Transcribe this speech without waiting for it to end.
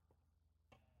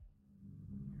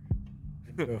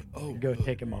Go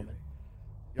take a moment.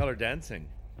 Y'all are dancing.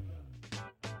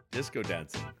 Disco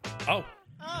dancing. Oh.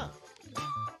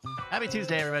 Happy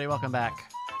Tuesday, everybody. Welcome back.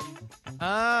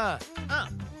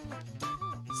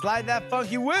 Slide that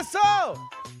funky whistle. Hello,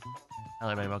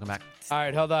 everybody. Welcome back. All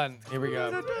right, hold on. Here we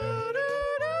go.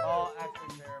 All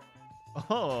actually terrible.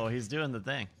 Oh, he's doing the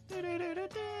thing.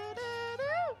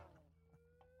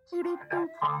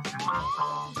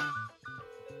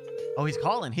 Oh, he's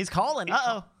calling. He's calling.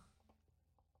 Uh-oh.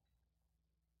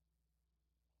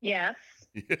 Yes.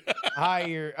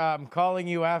 Hi, I'm calling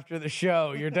you after the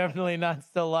show. You're definitely not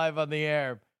still live on the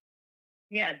air.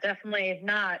 Yeah, definitely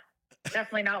not.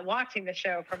 Definitely not watching the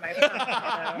show from my phone.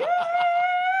 So.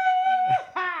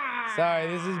 Sorry,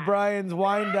 this is Brian's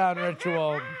wind down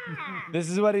ritual. This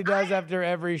is what he does after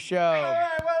every show. All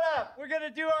right, what up? We're going to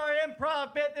do our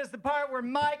improv bit. This is the part where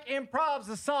Mike improvs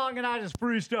the song and I just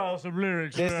freestyle some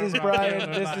lyrics. This is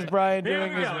Brian. This is Brian Here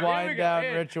doing we his go, wind down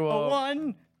Here. ritual.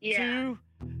 1, Yeah. 2,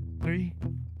 3,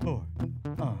 4.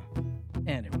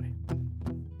 Anyway,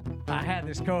 I had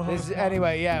this co-host.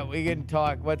 Anyway, yeah, we can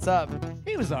talk. What's up?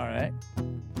 He was all right,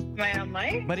 Am I on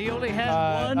mic? but he only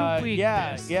had one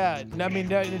weakness. Yeah. I mean,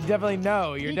 definitely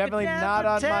no. You're He definitely could not never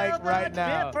on tell mic right the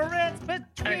now. difference between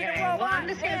Okay, a well, I'm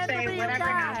just going to and a say real whatever guy,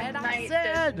 happens and I tonight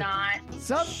said, does not.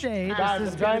 someday Guys, this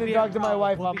is I'm trying gonna to be talk a to my problem.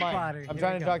 wife We'll on be mic. quieter. I'm Here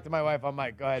trying we to go. talk to my wife on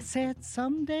mic. Go ahead. Said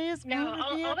someday it's No, gonna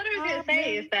all be that I was going to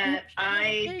say is that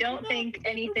I don't think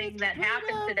anything that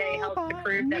happened today helps to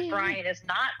prove that Brian is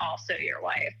not also your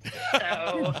wife.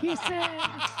 So, He said,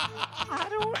 I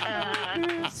don't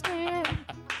understand.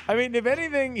 I mean, if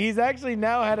anything, he's actually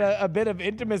now had a bit of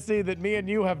intimacy that me and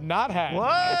you have not had.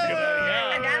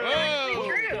 and that's actually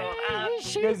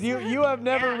true. Because you have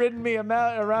never ridden me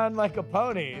around like a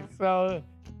pony. So,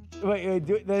 wait,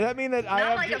 does that mean that I Not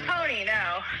have like to... a pony,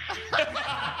 no.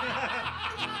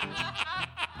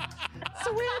 So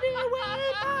anyway,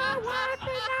 my wife and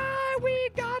I, we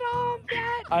got on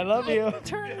that I love you.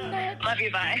 internet Love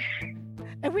you, bye.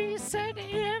 and we sent an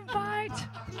invite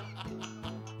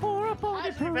for a pony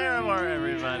Ashley parade. Paramore,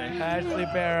 everybody. Ashley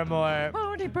Paramore.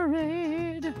 Pony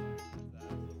parade.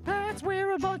 That's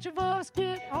where a bunch of us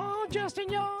get all just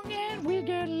and young and we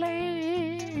get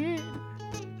laid.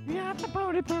 At the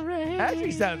pony parade.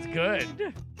 Ashley sounds good.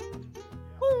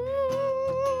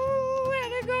 Ooh,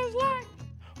 and it goes like.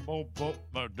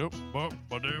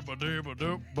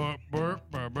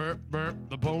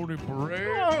 The pony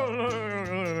parade.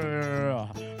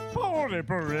 Pony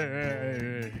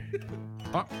parade.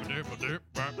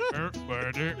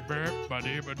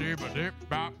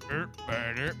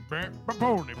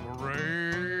 Pony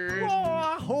parade. Oh,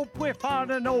 I hope we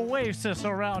find an oasis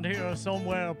around here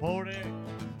somewhere, pony.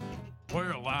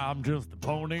 Well, I'm just a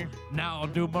pony. Now I'll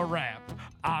do my rap.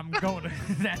 I'm gonna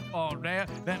snap on that,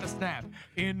 then a snap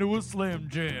into a Slim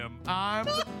Jim. I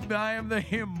am the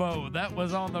himbo that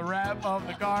was on the wrap of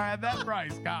the car that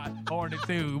Bryce got.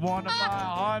 42, wanna buy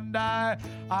a Hyundai?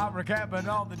 I'm recapping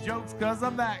all the jokes cause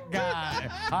I'm that guy.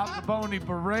 I'm the pony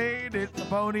parade. It's the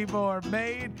pony board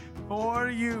made for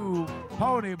you.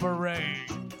 Pony parade.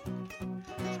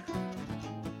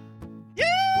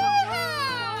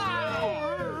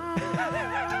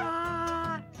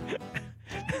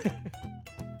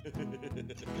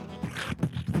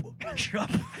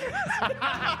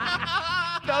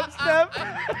 Dubstep.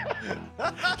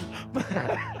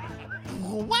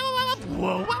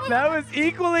 That was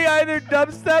equally either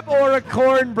dubstep or a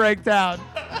corn breakdown.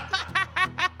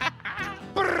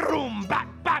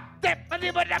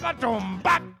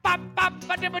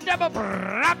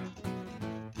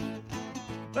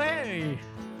 Hey,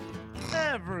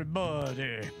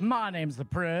 everybody. My name's the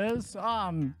Prez.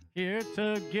 I'm here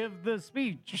to give the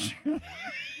speech.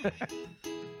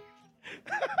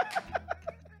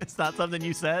 It's not something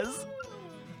you says?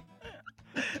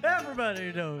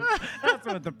 Everybody knows. That's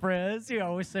what the Prez, he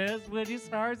always says when he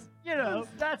starts,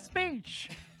 that speech.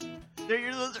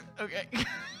 Okay.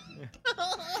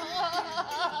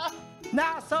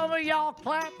 Now, some of y'all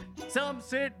clap, some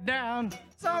sit down,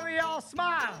 some of y'all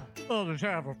smile, others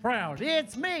have a frown.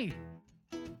 It's me,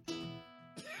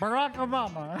 Barack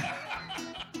Obama.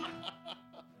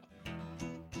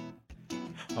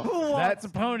 Who wants that's- a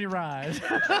pony ride?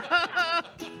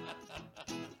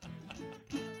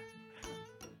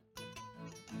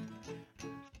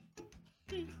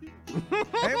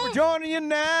 And we're joining you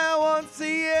now on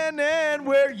CNN,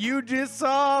 where you just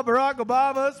saw Barack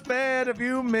Obama spend a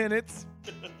few minutes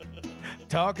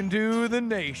talking to the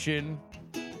nation.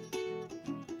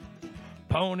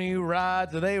 Pony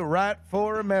rides, are they right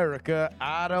for America?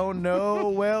 I don't know.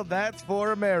 Well, that's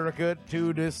for America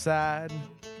to decide.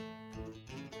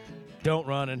 Don't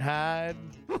run and hide.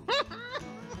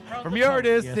 from your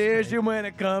decision when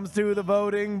it comes to the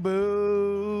voting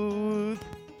booth.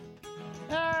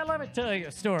 Let me tell you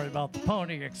a story about the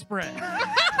Pony Express.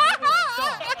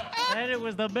 And it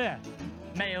was the best.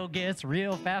 Mail gets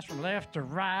real fast from left to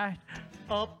right,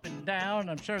 up and down.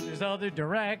 I'm sure there's other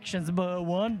directions, but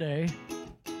one day,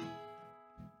 a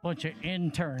bunch of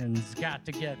interns got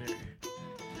together.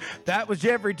 That was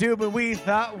Jeffrey Tubin. We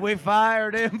thought we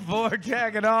fired him for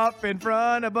jacking off in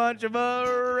front of a bunch of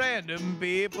random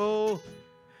people.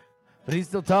 But he's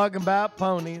still talking about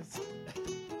ponies.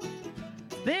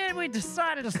 Then we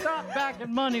decided to stop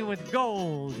backing money with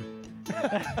gold.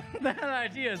 That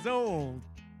idea is old.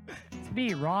 It's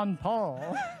me, Ron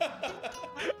Paul.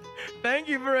 Thank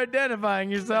you for identifying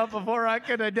yourself before I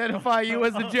could identify you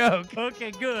as a joke.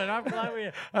 Okay, good. I'm glad we.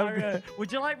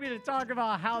 Would you like me to talk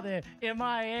about how the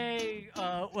MIA,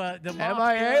 the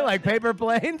MIA, like paper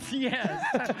planes?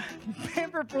 Yes.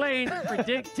 Paper planes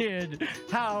predicted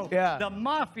how the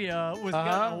mafia was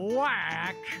gonna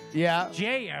whack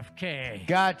JFK.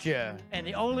 Gotcha. And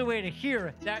the only way to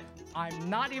hear that, I'm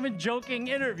not even joking,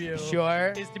 interview is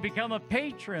to become a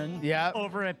patron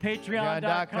over at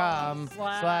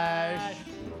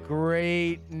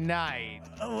patreon.com/great night.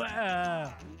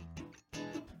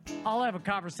 I'll have a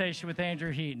conversation with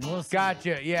Andrew Heaton. We'll see.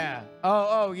 Gotcha, yeah.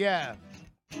 Oh, yeah.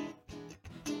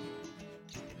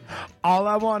 All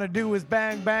I want to do is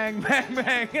bang, bang, bang,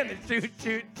 bang, and shoot,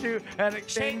 shoot, shoot, and it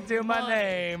sing to my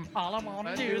name. All I want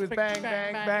to do is bang,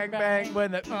 bang, bang, bang,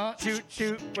 when the shoot,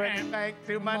 shoot, when it bang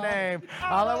to my name.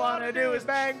 All I want to do is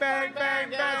bang, bang, bang,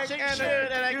 bang, shoot, and shoot,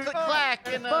 and I click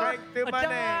clack and bang to my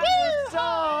name.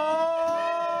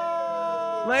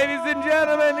 Ladies and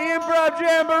gentlemen, the Improv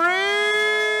Jamboree!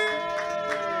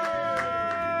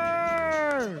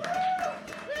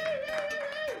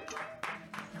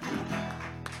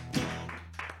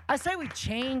 I say we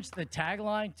change the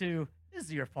tagline to, this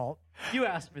is your fault. You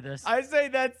asked for this. I say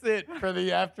that's it for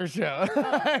the after show.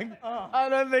 I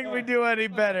don't think we do any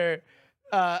better.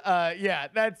 Yeah,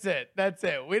 that's it. That's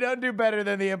it. We don't do better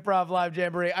than the Improv Live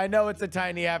Jamboree. I know it's a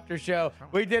tiny after show.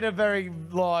 We did a very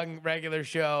long regular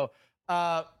show.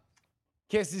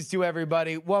 Kisses to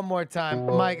everybody. One more time.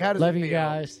 Mike, how does Love it you feel?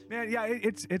 guys. Man, yeah, I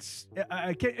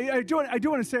do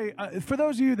want to say for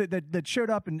those of you that showed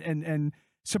up and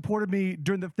supported me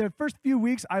during the first few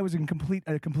weeks, I was in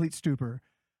a complete stupor.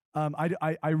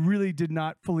 I really did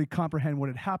not fully comprehend what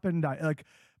had happened.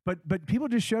 But people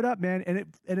just showed up, man, and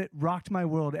it rocked my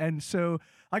world. And so,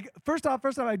 first off,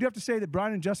 I do have to say that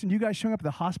Brian and Justin, you guys showing up at the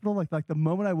hospital, like the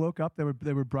moment I woke up, they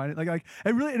were Brian, it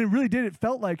really did. It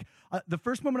felt like the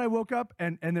first moment I woke up,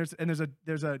 and there's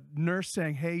a nurse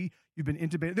saying, "Hey, you've been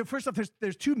intubated." First off,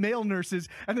 there's two male nurses,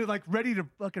 and they're like ready to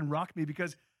fucking rock me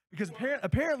because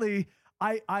apparently.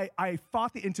 I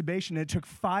fought the intubation, and it took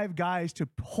 5 guys to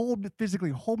physically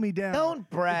hold me down. Don't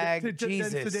brag, to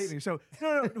Jesus. sedate me. So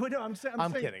no, I'm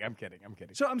kidding. I'm kidding.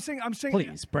 So I'm saying.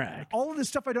 Please brag. All of this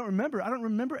stuff I don't remember. I don't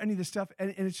remember any of this stuff,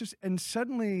 and it's just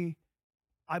suddenly,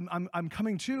 I'm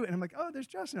coming to, and I'm like, oh, there's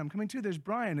Justin. I'm coming to. There's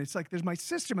Brian. It's like there's my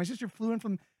sister. My sister flew in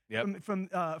from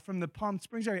the Palm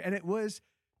Springs area, and it was,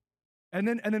 and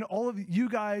then all of you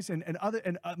guys and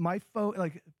my phone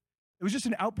like. It was just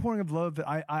an outpouring of love that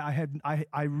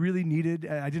I really needed.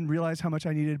 I didn't realize how much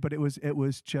I needed, but it was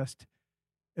just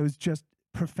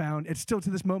profound. It's still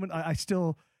to this moment. I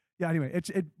still, Anyway,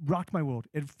 it rocked my world.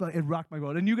 It rocked my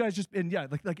world. And you guys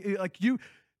like you,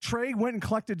 Trey went and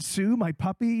collected Sue, my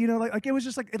puppy. It was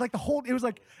just like the whole. It was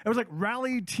like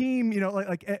rally team. It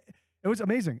was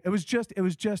amazing. It was just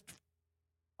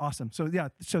awesome. So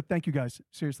So thank you guys.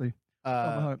 Seriously.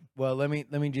 Well, let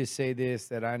me just say this,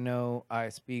 that I know I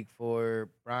speak for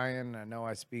Brian. I know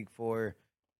I speak for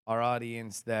our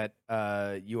audience that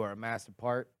you are a massive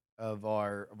part of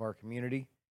our community,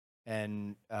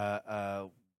 and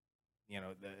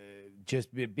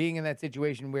just being in that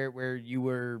situation where you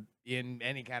were in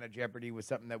any kind of jeopardy was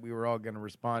something that we were all going to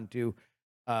respond to.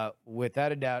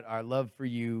 Without a doubt, our love for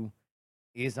you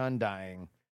is undying.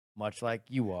 Much like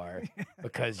you are,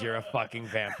 because you're a fucking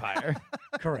vampire.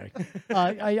 Correct.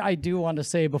 I do want to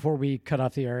say before we cut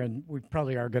off the air, and we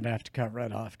probably are going to have to cut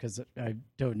right off because I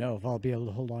don't know if I'll be able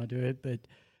to hold on to it, but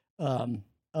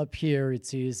up here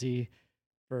it's easy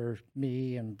for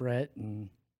me and Brett and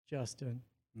Justin,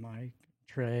 Mike,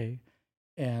 Trey,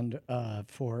 and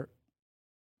for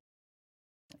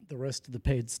the rest of the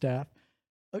paid staff.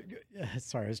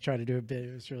 Sorry, I was trying to do a bit.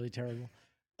 It was really terrible.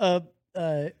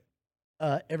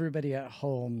 Everybody at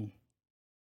home,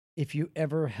 if you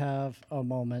ever have a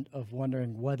moment of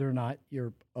wondering whether or not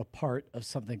you're a part of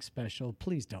something special,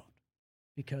 please don't,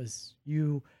 because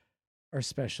you are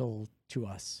special to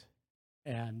us.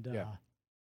 And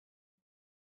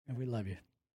And we love you.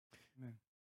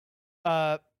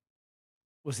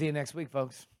 We'll see you next week,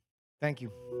 folks. Thank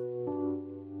you.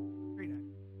 Great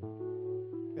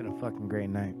night. Been a fucking great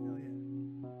night.